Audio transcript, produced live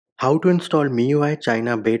How to install MIUI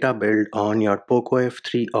China beta build on your Poco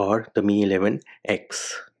F3 or the Mi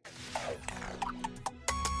 11X.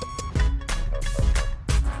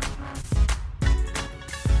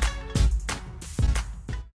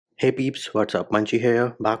 Hey peeps, what's up? Manchi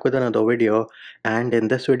here, back with another video, and in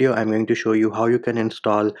this video I'm going to show you how you can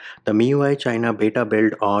install the MIUI China beta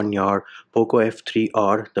build on your Poco F3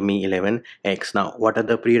 or the Mi 11X. Now, what are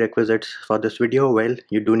the prerequisites for this video? Well,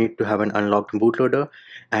 you do need to have an unlocked bootloader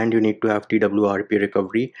and you need to have TWRP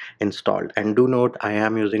recovery installed. And do note, I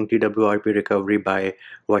am using TWRP recovery by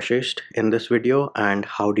Vashisht in this video. And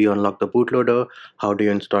how do you unlock the bootloader? How do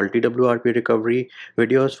you install TWRP recovery?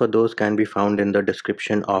 Videos for those can be found in the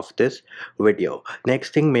description of this video.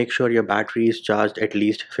 Next thing, make sure your battery is charged at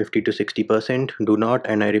least 50 to 60%. Do not,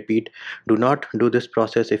 and I repeat, do not do this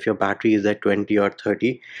process if your battery is at 20 or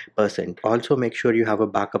 30%. Also, make sure you have a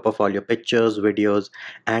backup of all your pictures, videos,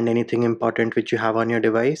 and anything important which you have on your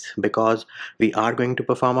device, because we are going to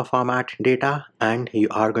perform a format data and you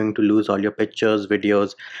are going to lose all your pictures,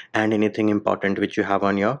 videos, and anything important which you have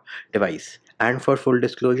on your device. And for full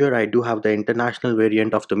disclosure, I do have the international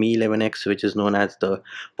variant of the Mi 11X, which is known as the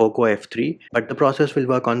Poco F3, but the process will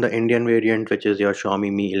work on the Indian variant, which is your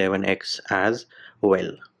Xiaomi Mi 11X as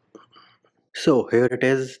well. So here it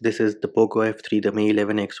is. This is the Poco F3, the Mi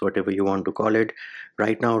 11X, whatever you want to call it.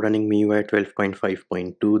 Right now running MIUI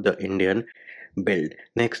 12.5.2, the Indian build.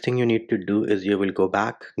 Next thing you need to do is you will go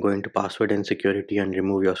back, go into password and security and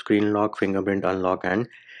remove your screen lock, fingerprint unlock and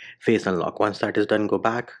face unlock. Once that is done, go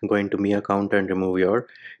back, go into Mi account and remove your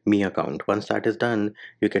Mi account. Once that is done,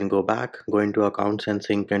 you can go back, go into accounts and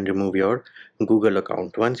sync and remove your Google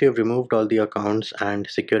account. Once you've removed all the accounts and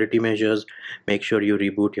security measures, make sure you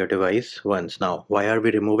reboot your device once. Now, why are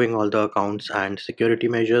we removing all the accounts and security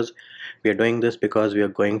measures? We are doing this because we are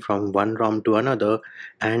going from one ROM to another,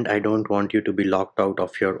 and I don't want you to be locked out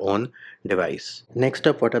of your own device. Next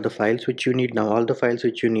up, what are the files which you need? Now, all the files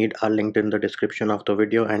which you need are linked in the description of the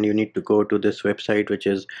video, and you need to go to this website, which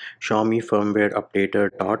is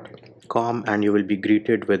xiaomifirmwareupdater.com, and you will be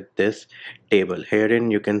greeted with this table.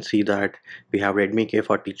 Herein you can see that we have Redmi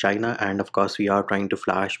K40 China, and of course we are trying to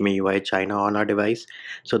flash MIUI China on our device.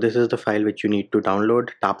 So this is the file which you need to download.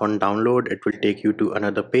 Tap on download, it will take you to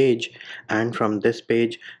another page, and from this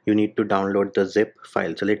page you need to download the zip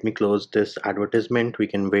file. So let me close this advertisement. We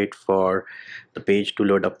can wait for the page to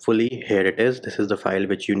load up fully. Here it is. This is the file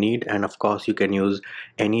which you need, and of course you can use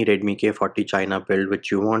any Redmi K40 China build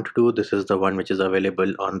which you want to. This is the one which is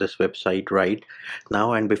available on this website right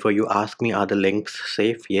now. And before you ask me, are the links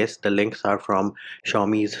safe? Yes, the links are from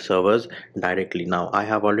Xiaomi's servers directly. Now I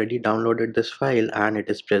have already downloaded this file and it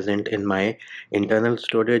is present in my internal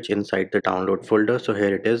storage inside the download folder. So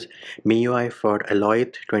here it is, MIUI for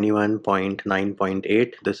Aloy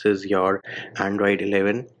 21.9.8. This is your Android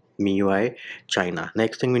 11 MIUI China.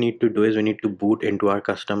 Next thing we need to do is we need to boot into our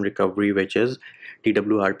custom recovery, which is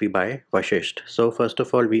TWRP by Vashisht. So first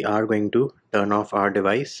of all, we are going to turn off our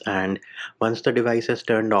device, and once the device is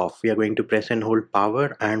turned off, we are going to press and hold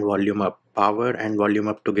power and volume up, power and volume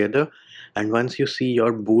up together. And once you see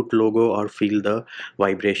your boot logo or feel the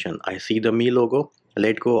vibration, I see the Mi logo,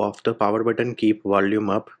 let go of the power button, keep volume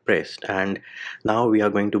up pressed, and now we are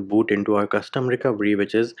going to boot into our custom recovery,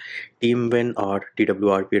 which is TeamWin or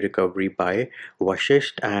TWRP recovery by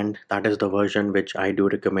Vashisht, and that is the version which I do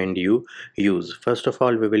recommend you use. First of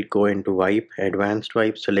all, we will go into wipe, advanced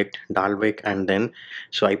wipe, select Dalvik and then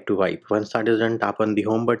swipe to wipe. Once that is done, tap on the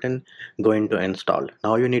home button, go into install.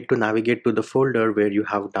 Now you need to navigate to the folder where you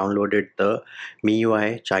have downloaded the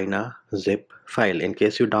MIUI China zip file. In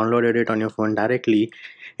case you downloaded it on your phone directly,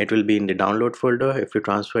 it will be in the download folder. If you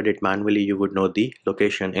transferred it manually, you would know the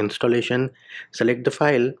location. Installation, select the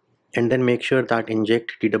file and then make sure that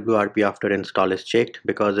inject TWRP after install is checked,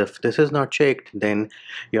 because if this is not checked, then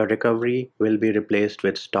your recovery will be replaced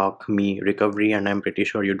with stock Mi recovery, and I'm pretty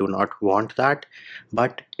sure you do not want that.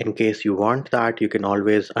 But in case you want that, you can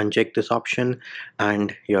always uncheck this option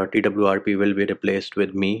and your TWRP will be replaced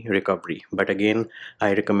with Mi recovery. But again,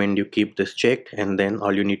 I recommend you keep this checked, and then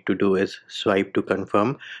all you need to do is swipe to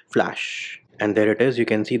confirm flash. And there it is. You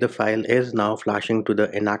can see the file is now flashing to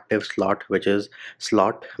the inactive slot, which is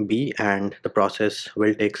slot B, and the process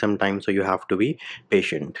will take some time, so you have to be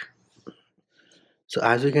patient. So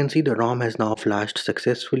as you can see, the ROM has now flashed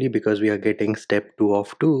successfully because we are getting step 2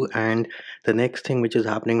 of 2, and the next thing which is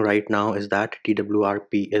happening right now is that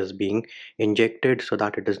TWRP is being injected so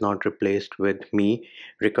that it is not replaced with Mi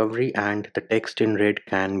recovery, and the text in red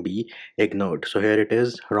can be ignored. So here it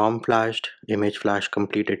is, ROM flashed, image flash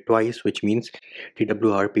completed twice, which means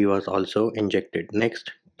TWRP was also injected.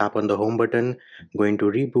 Next, tap on the home button, going to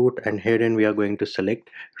reboot, and herein we are going to select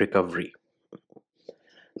recovery.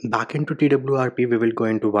 Back into TWRP, we will go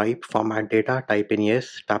into wipe format data, type in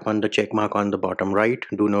yes, tap on the check mark on the bottom right.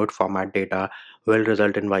 Do note format data will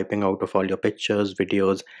result in wiping out of all your pictures,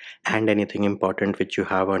 videos, and anything important which you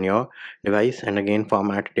have on your device. And again,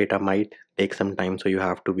 format data might take some time, so you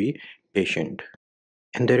have to be patient.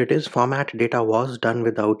 And there it is, format data was done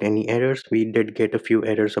without any errors. We did get a few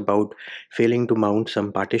errors about failing to mount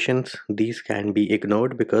some partitions. These can be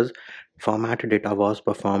ignored because format data was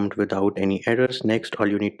performed without any errors. Next, all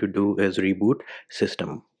you need to do is reboot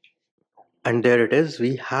system. And there it is,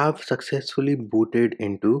 we have successfully booted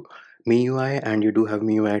into MIUI, and you do have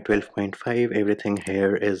MIUI 12.5. Everything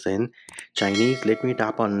here is in Chinese. Let me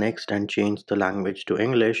tap on next and change the language to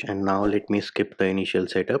English. And now let me skip the initial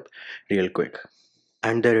setup real quick.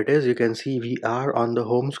 And there it is, you can see we are on the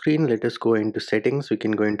home screen. Let us go into settings. We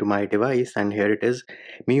can go into my device, and here it is.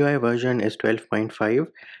 MIUI version is 12.5,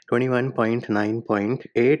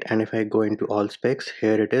 21.9.8, and if I go into all specs,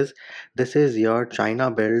 here it is. This is your China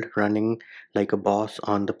build running like a boss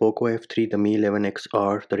on the Poco F3, the Mi 11X,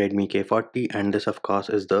 or the Redmi K40, and this of course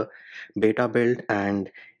is the beta build, and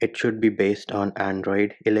it should be based on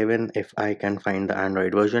Android 11 if I can find the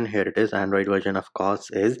Android version. Here it is, Android version of course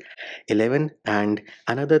is 11. And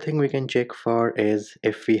another thing we can check for is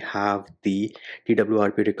if we have the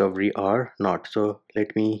TWRP recovery or not. So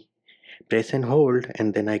let me press and hold,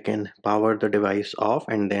 and then I can power the device off,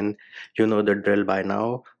 and then you know the drill by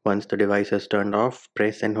now. Once the device is turned off,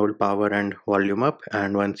 press and hold power and volume up,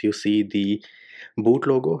 and once you see the boot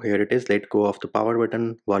logo, here it is, let go of the power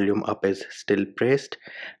button, volume up is still pressed,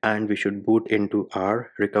 and we should boot into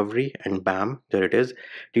our recovery, and bam, there it is.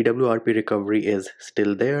 TWRP recovery is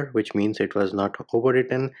still there, which means it was not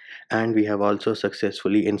overwritten. And we have also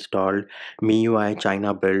successfully installed MIUI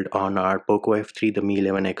China build on our Poco F3, the Mi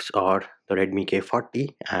 11X, or the Redmi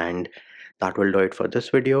K40. And that will do it for this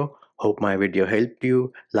video. Hope my video helped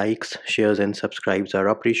you. Likes, shares, and subscribes are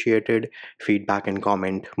appreciated. Feedback and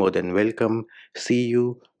comment more than welcome. See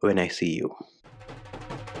you when I see you.